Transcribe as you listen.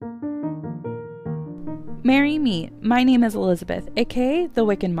Merry me, my name is Elizabeth, aka The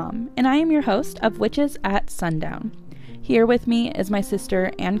Wiccan Mom, and I am your host of Witches at Sundown. Here with me is my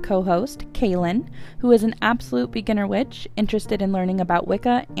sister and co-host, Kaylin, who is an absolute beginner witch interested in learning about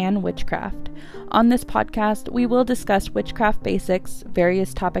Wicca and witchcraft. On this podcast, we will discuss witchcraft basics,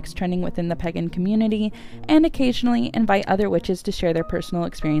 various topics trending within the pagan community, and occasionally invite other witches to share their personal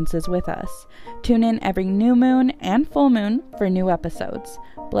experiences with us. Tune in every new moon and full moon for new episodes.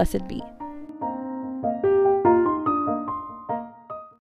 Blessed be.